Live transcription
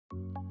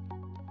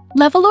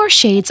LEVOLOR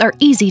shades are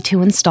easy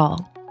to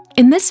install.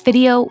 In this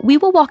video, we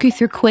will walk you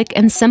through quick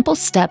and simple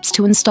steps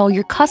to install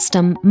your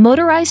custom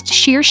motorized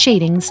sheer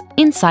shadings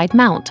inside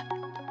mount.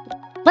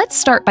 Let's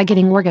start by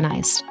getting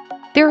organized.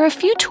 There are a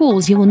few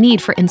tools you will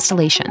need for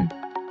installation.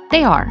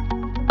 They are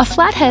a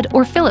flathead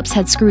or Phillips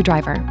head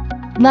screwdriver,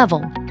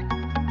 level,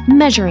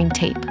 measuring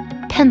tape,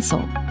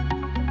 pencil,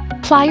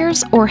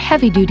 pliers or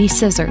heavy-duty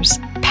scissors,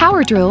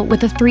 power drill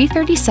with a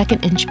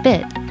 3/32 inch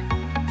bit,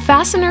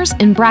 fasteners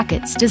and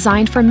brackets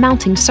designed for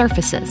mounting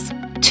surfaces.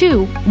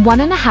 2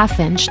 1.5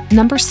 inch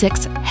No.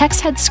 6 hex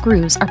head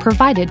screws are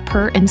provided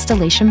per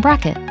installation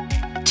bracket.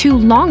 2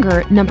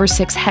 longer No.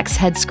 6 hex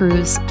head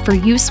screws for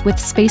use with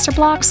spacer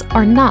blocks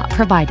are not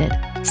provided.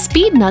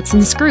 Speed nuts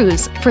and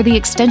screws for the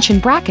extension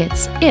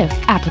brackets, if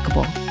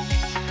applicable.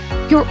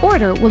 Your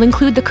order will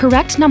include the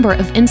correct number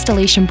of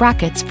installation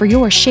brackets for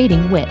your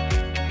shading width.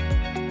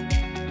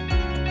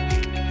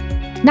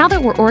 Now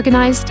that we're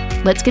organized,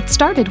 let's get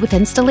started with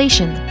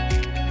installation.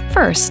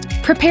 First,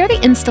 prepare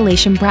the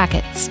installation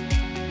brackets.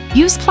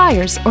 Use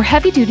pliers or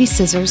heavy-duty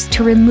scissors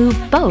to remove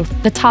both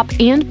the top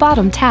and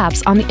bottom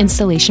tabs on the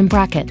installation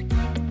bracket.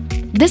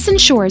 This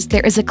ensures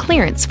there is a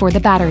clearance for the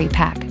battery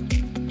pack.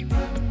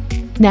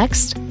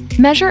 Next,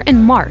 measure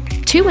and mark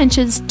 2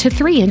 inches to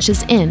 3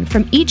 inches in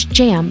from each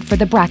jamb for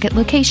the bracket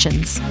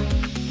locations.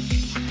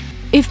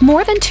 If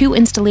more than 2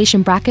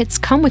 installation brackets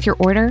come with your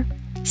order,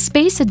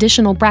 space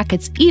additional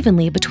brackets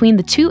evenly between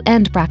the 2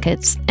 end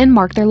brackets and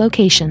mark their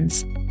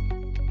locations.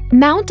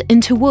 Mount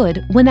into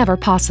wood whenever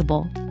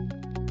possible.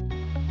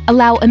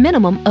 Allow a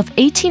minimum of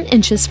 18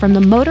 inches from the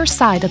motor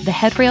side of the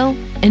headrail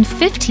and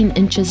 15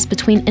 inches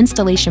between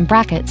installation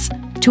brackets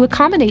to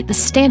accommodate the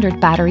standard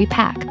battery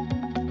pack.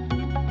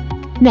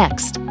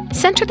 Next,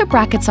 center the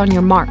brackets on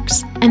your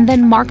marks and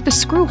then mark the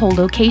screw hole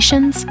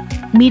locations,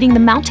 meeting the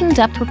mounting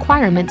depth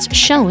requirements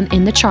shown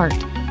in the chart.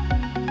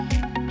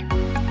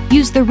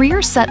 Use the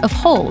rear set of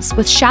holes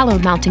with shallow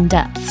mounting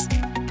depths.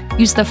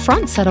 Use the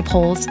front set of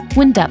holes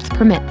when depth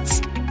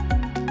permits.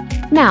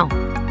 Now,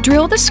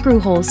 drill the screw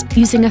holes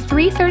using a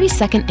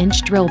 3/32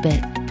 inch drill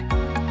bit.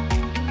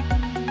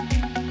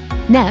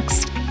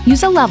 Next,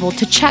 use a level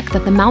to check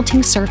that the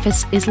mounting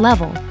surface is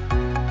level.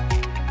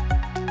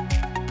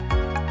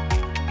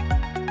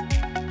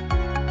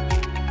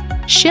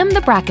 Shim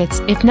the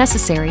brackets if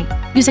necessary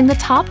using the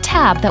top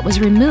tab that was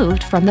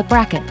removed from the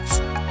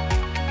brackets.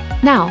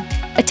 Now,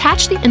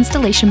 attach the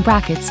installation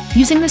brackets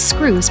using the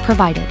screws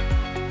provided.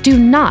 Do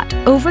not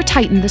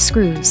over-tighten the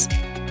screws.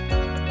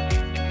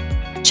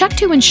 Check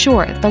to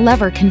ensure the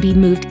lever can be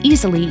moved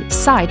easily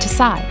side to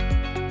side.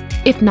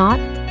 If not,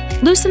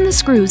 loosen the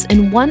screws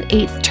in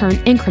 1/8 turn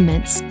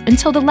increments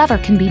until the lever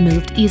can be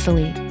moved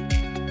easily.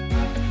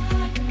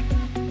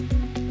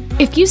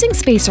 If using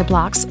spacer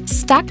blocks,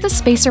 stack the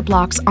spacer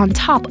blocks on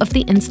top of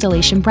the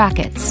installation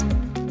brackets.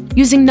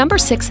 Using No.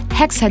 6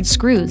 hex head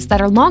screws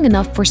that are long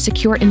enough for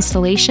secure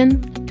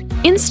installation,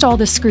 install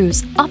the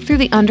screws up through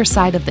the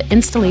underside of the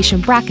installation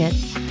bracket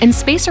and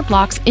spacer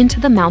blocks into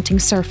the mounting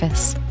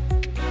surface.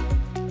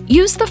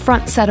 Use the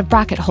front set of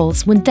bracket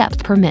holes when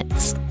depth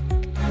permits.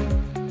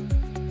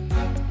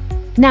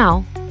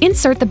 Now,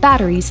 insert the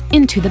batteries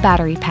into the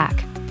battery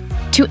pack.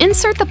 To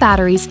insert the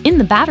batteries in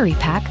the battery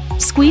pack,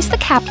 squeeze the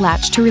cap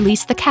latch to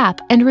release the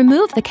cap and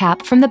remove the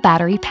cap from the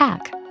battery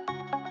pack.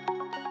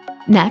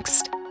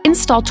 Next,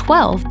 install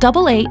 12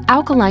 AA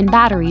alkaline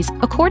batteries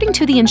according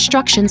to the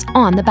instructions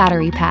on the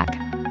battery pack.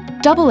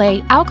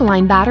 AA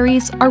alkaline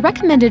batteries are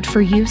recommended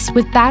for use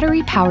with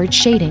battery-powered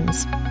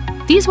shadings.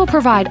 These will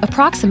provide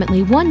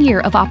approximately 1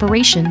 year of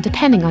operation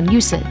depending on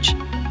usage.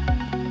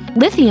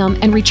 Lithium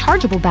and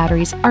rechargeable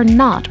batteries are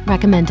not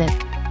recommended.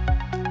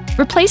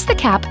 Replace the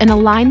cap and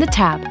align the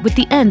tab with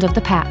the end of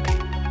the pack.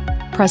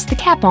 Press the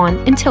cap on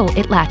until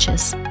it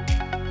latches.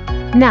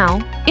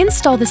 Now,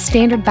 install the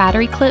standard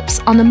battery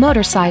clips on the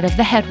motor side of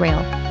the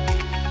headrail.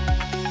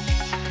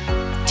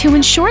 To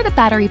ensure the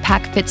battery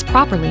pack fits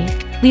properly,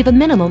 leave a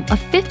minimum of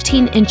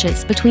 15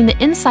 inches between the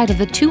inside of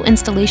the 2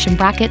 installation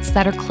brackets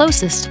that are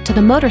closest to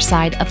the motor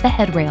side of the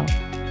headrail.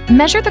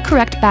 Measure the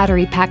correct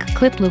battery pack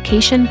clip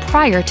location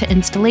prior to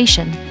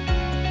installation.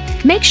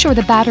 Make sure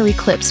the battery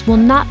clips will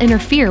not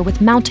interfere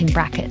with mounting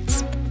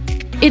brackets.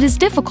 It is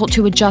difficult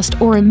to adjust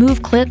or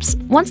remove clips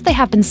once they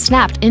have been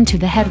snapped into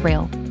the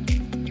headrail.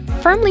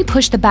 Firmly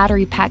push the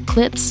battery pack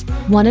clips,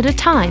 one at a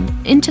time,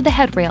 into the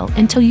headrail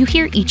until you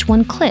hear each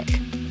one click.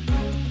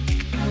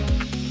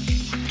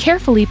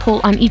 Carefully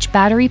pull on each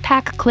battery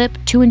pack clip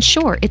to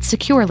ensure it's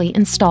securely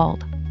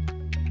installed.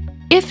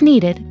 If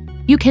needed,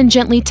 you can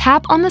gently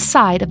tap on the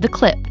side of the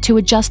clip to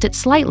adjust it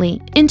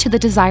slightly into the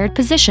desired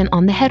position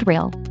on the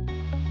headrail.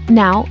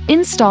 Now,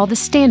 install the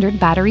standard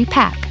battery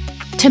pack.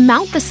 To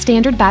mount the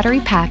standard battery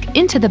pack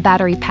into the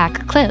battery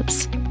pack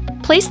clips,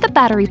 place the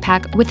battery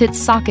pack with its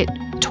socket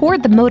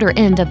toward the motor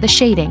end of the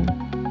shading.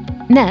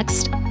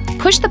 Next,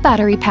 push the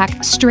battery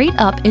pack straight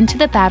up into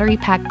the battery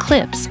pack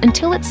clips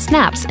until it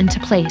snaps into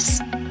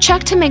place.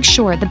 Check to make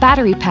sure the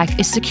battery pack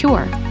is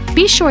secure.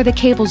 Be sure the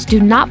cables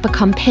do not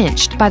become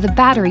pinched by the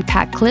battery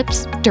pack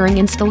clips during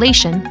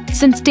installation,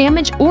 since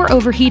damage or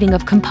overheating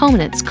of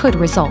components could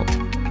result.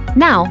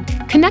 Now,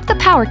 connect the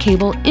power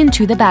cable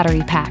into the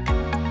battery pack.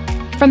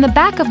 From the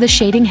back of the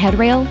shading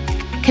headrail,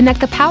 connect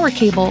the power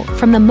cable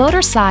from the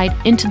motor side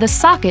into the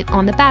socket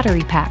on the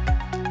battery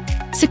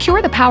pack.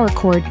 Secure the power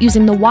cord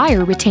using the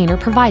wire retainer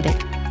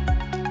provided.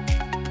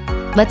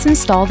 Let's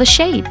install the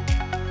shade.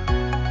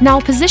 Now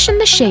position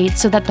the shade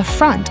so that the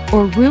front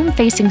or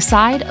room-facing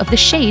side of the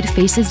shade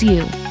faces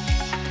you.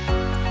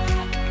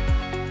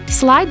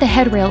 Slide the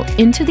headrail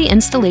into the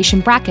installation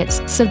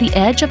brackets so the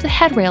edge of the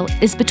headrail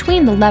is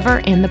between the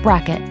lever and the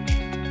bracket.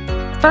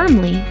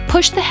 Firmly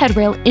push the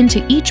headrail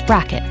into each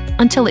bracket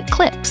until it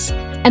clips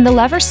and the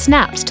lever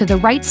snaps to the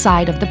right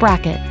side of the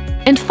bracket.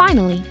 And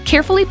finally,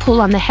 carefully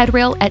pull on the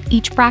headrail at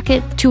each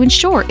bracket to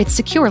ensure it's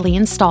securely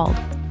installed.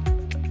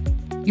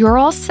 You're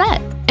all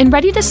set and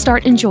ready to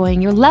start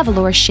enjoying your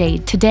LEVOLOR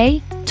shade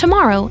today,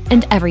 tomorrow,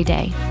 and every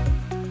day.